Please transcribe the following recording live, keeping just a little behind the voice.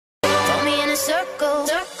a circle,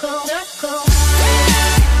 circle, circle.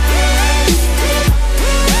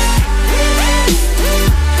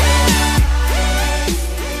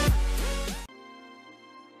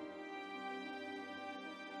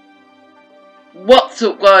 What's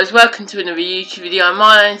up guys, welcome to another YouTube video.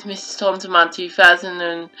 My name is Mr. TomToman2000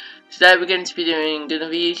 and today we're going to be doing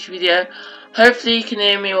another YouTube video. Hopefully you can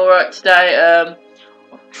hear me alright today.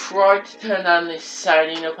 I've tried to turn down this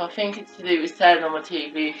sounding up. I think it's to do with sound on my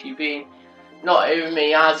TV if you've been not hearing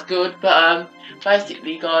me as good. But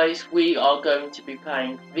basically guys, we are going to be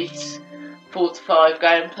playing this Forza 5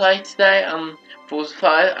 gameplay today. Forza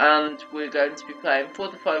 5, and we're going to be playing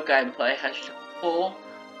Forza 5 gameplay #4.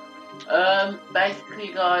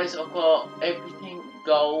 Basically guys, I've got everything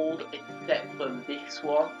gold except for this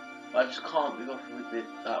one. I just can't be bothered with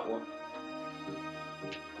that one.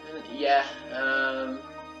 Yeah, I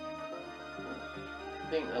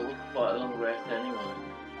think that was quite a long rest anyway.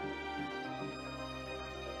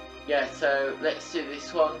 Yeah, so let's do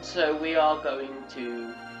this one. So we are going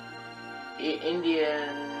to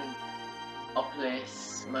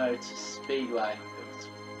Indianapolis Motor Speedway.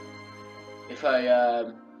 If I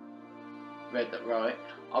read that right.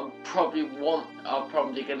 I'm probably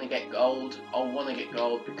gonna get gold. I want to get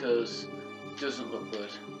gold because it doesn't look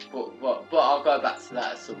good. But I'll go back to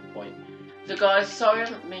that at some point. So guys, sorry I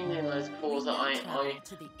haven't been doing those Forza. I'm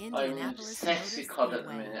obsessed with COD at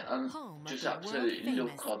the minute. I'm just absolutely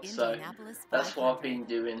love COD. So that's why I've been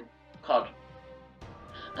doing COD.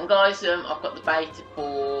 And guys, I've got the beta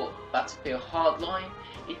for Battlefield Hardline.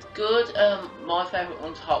 It's good. My favourite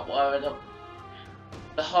one's Hotwire.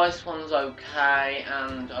 The highest one's okay,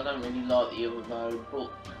 and I don't really like the other mode,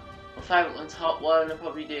 but my favourite one's Hotwire, and I'll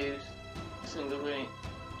probably do some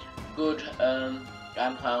good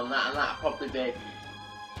gameplay on that, and that'll probably be,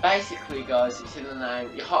 basically guys, it's in the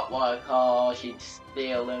name, you Hotwire cars, you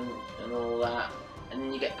steal them and all that, and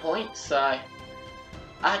then you get points. So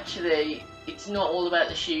actually, it's not all about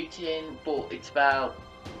the shooting, but it's about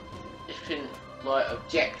different like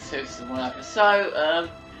objectives and whatever. So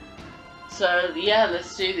yeah,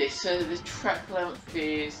 let's do this. So the track length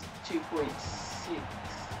is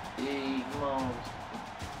 2.60 miles.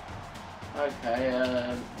 Okay,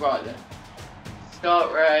 right then.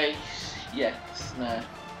 Start race, yes, no.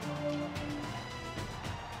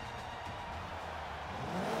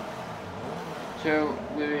 So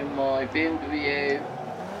we're in my BMW.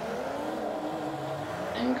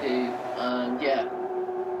 And yeah.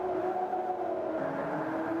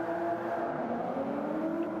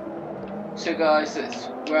 So guys,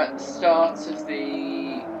 we're at the start of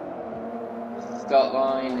the start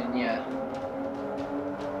line, and yeah.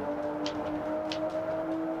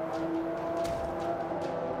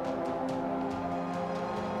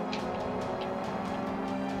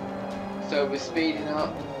 So we're speeding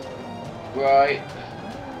up, right.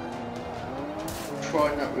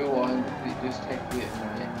 Try not rewind, because it does take a bit of a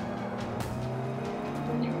minute.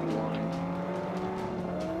 When you rewind,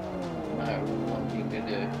 no matter what you're gonna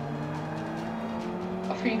do.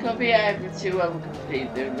 I think I'll be able to complete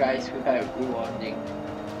the race without rewinding.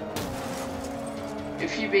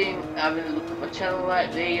 If you've been having a look at my channel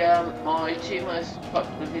lately, my two most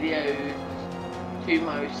popular videos, two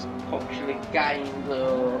most popular games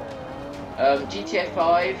are GTA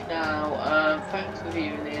 5 now. Thanks for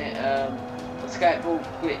viewing it. The skateboard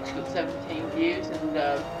glitch got 17 views, and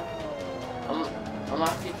I'm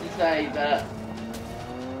happy to say that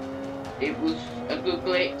it was a good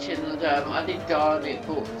glitch, and I did die on it,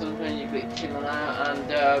 but sometimes you glitch in and out, and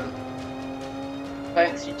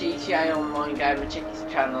thanks to GTA Online Gamer, check his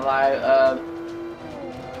channel out.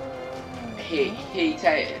 I think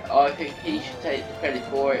he should take the credit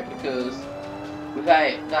for it, because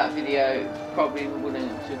without that video probably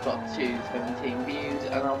wouldn't have got to 17 views,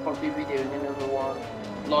 and I'll probably be doing another one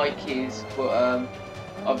like his, but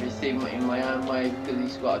obviously in my own way, because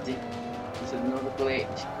he's got a another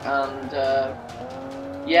glitch. And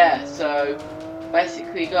yeah, so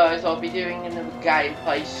basically guys, I'll be doing another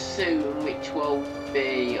gameplay soon, which will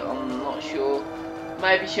be, I'm not sure,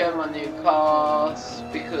 maybe show my new cars,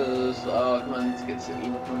 because I've managed to get some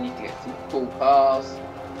enough money to get some cool cars.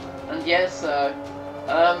 And yeah, so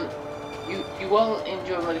you won't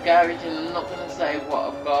enjoy my garage, and I'm not going to say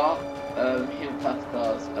what I've got. Hidden fast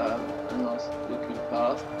cars, nice looking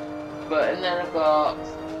cars, and then I've got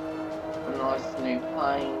a nice new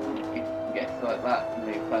plane, if you can guess like that,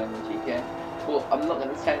 new plane in GTA. But I'm not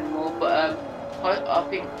going to say anymore. But I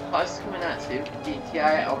think Heist's coming out to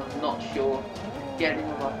GTA. I'm not sure. Getting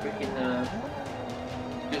on my freaking nerves.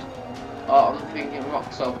 I'm thinking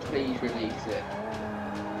Rockstar, please release it.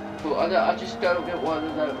 But I just don't get why they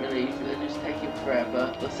don't release it. They're just taking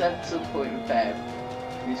forever. They said at some point in Feb.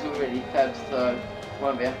 It's already Feb, so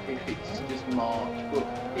won't be happy if it's just March. But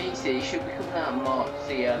PC should be coming out in March,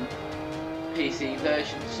 the PC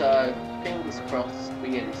version. So fingers crossed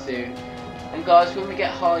we get it soon. And guys, when we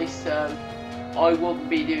get Heist, I will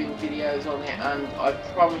be doing videos on it, and I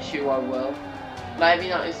promise you I will. Maybe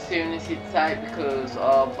not as soon as it's out because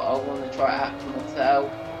I want to try it out for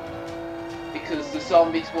myself. Because the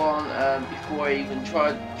Zombies one, before I even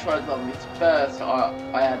tried Zombies first,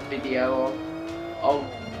 I had video on.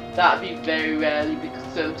 That'd be very rarely because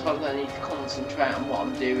sometimes I need to concentrate on what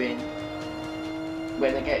I'm doing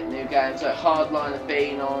when I get new games. Like Hardline I've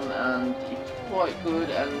been on, and it's quite good,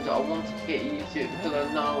 and I wanted to get used to it because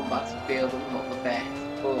I know Battlefield I'm not the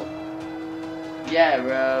best. But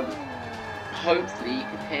yeah, hopefully you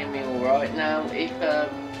can hear me alright now. If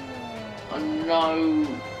I know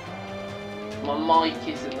my mic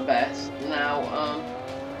isn't the best now,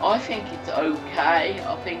 I think it's okay.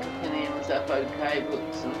 I think I can hear myself okay,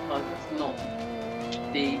 but sometimes it's not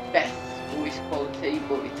the best voice quality,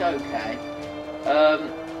 but it's okay.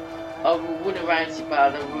 I wouldn't rate it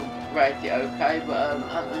bad, I would rate it okay, but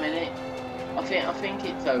at the minute I think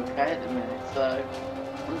it's okay at the minute, so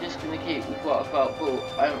I'm just gonna keep with what I've got, but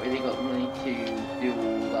I haven't really got the money to do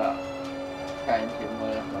all that changing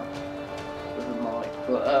whatever with the mic.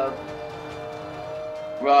 But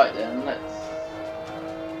right then, let's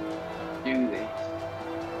do this.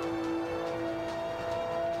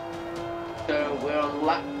 So we're on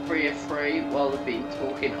lap 3 of 3. While they've been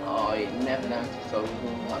talking, I never noticed I was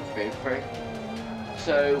on lap 3 of 3.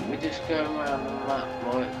 So we're just going around the map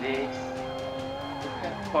like this. Look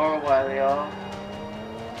how far away they are.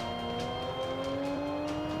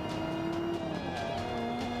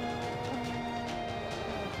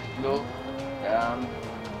 Look,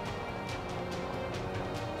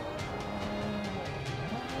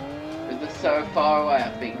 they're so far away,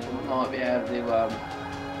 I think I might be able to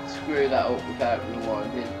screw that up without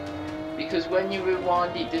rewinding. Because when you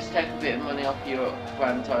rewind, it does take a bit of money off your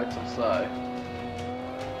grand total, so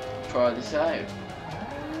try this out.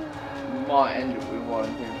 You might end up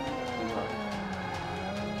rewinding,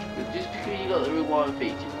 but just because you got the rewind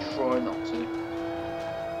feature, try not to.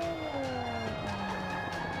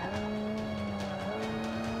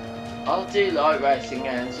 I do like racing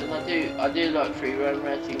games, and I do like free roam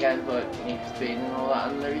racing games like Need for Speed and all that,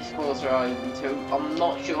 and there is Forza even too. I'm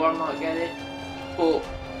not sure I might get it, but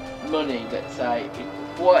money, let's say, it's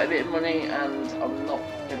quite a bit of money, and I'm not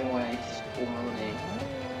going to waste all my money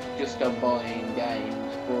just on buying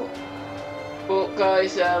games. But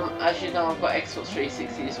guys, as you know, I've got Xbox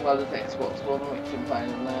 360 as well as Xbox One, which I'm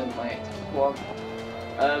playing on now, my Xbox One.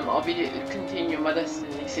 I'll be continuing my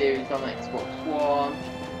Destiny series on Xbox One.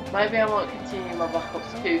 Maybe I might continue my Black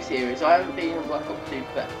Ops 2 series. I haven't been on Black Ops 2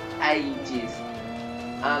 for ages,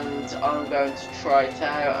 and I'm going to try it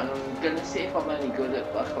out, and I'm going to see if I'm any good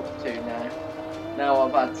at Black Ops 2 now. Now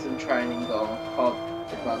I've had some training on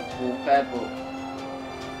COD Advanced Warfare, but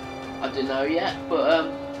I don't know yet,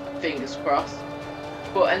 but fingers crossed.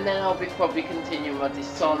 And then I'll be probably continuing my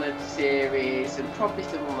Dishonored series, and probably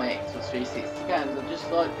some of my Xbox 360 games. I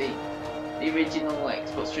just like the original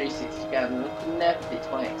Xbox 360 game, and I could never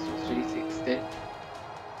fit my Xbox 360,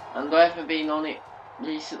 and I haven't been on it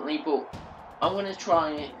recently, but I'm going to try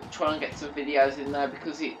and get some videos in there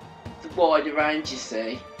because it's a wider range, you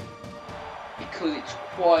see, because it's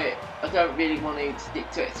quite, I don't really want to stick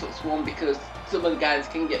to Xbox One because some of the games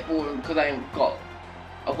can get boring because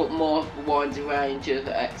I've got more of a wider range of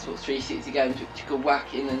Xbox 360 games which you could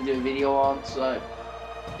whack in and do a video on. So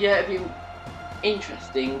yeah, it'd be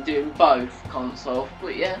interesting doing both consoles,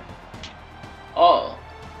 but yeah, I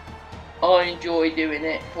enjoy doing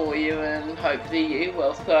it for you, and hopefully you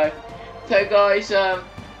will. So guys,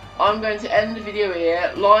 I'm going to end the video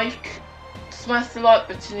here. Smash the like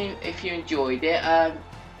button if you enjoyed it,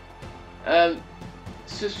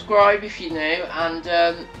 subscribe if you're new,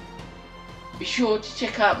 and be sure to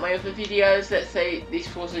check out my other videos. Let's say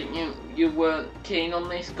this wasn't you weren't keen on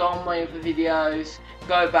this, go on my other videos.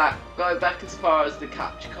 Go back as far as the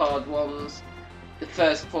capture card ones, the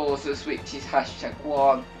first Forzas, which is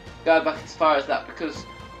 #1. Go back as far as that because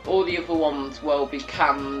all the other ones will be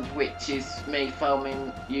cammed, which is me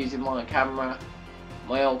filming using my camera,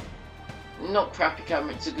 my old, not crappy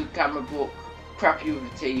camera, it's a good camera, but crappy with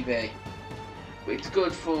a TV. But it's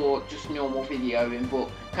good for just normal videoing, but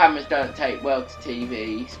cameras don't take well to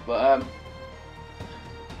TVs. But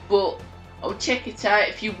I'll check it out.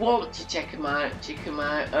 If you want to check them out, check them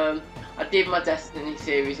out. I did my Destiny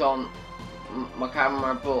series on my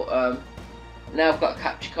camera, but Now I've got a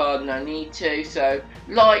capture card and I need to, so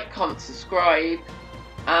like, comment, subscribe,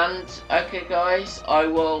 and okay guys, I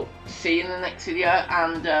will see you in the next video,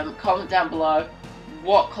 and comment down below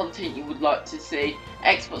what content you would like to see,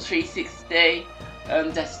 Xbox 360,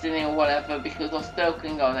 Destiny or whatever, because I still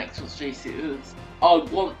can go on Xbox 360, I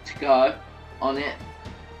want to go on it.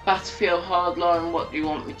 Battlefield Hardline, what do you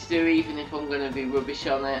want me to do, even if I'm going to be rubbish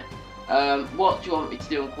on it? What do you want me to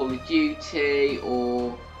do on Call of Duty,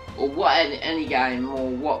 or what, any game, or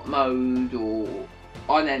what mode, or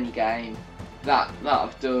on any game that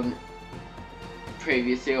I've done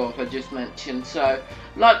previously or if I just mentioned. So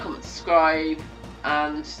like, comment, subscribe,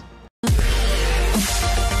 and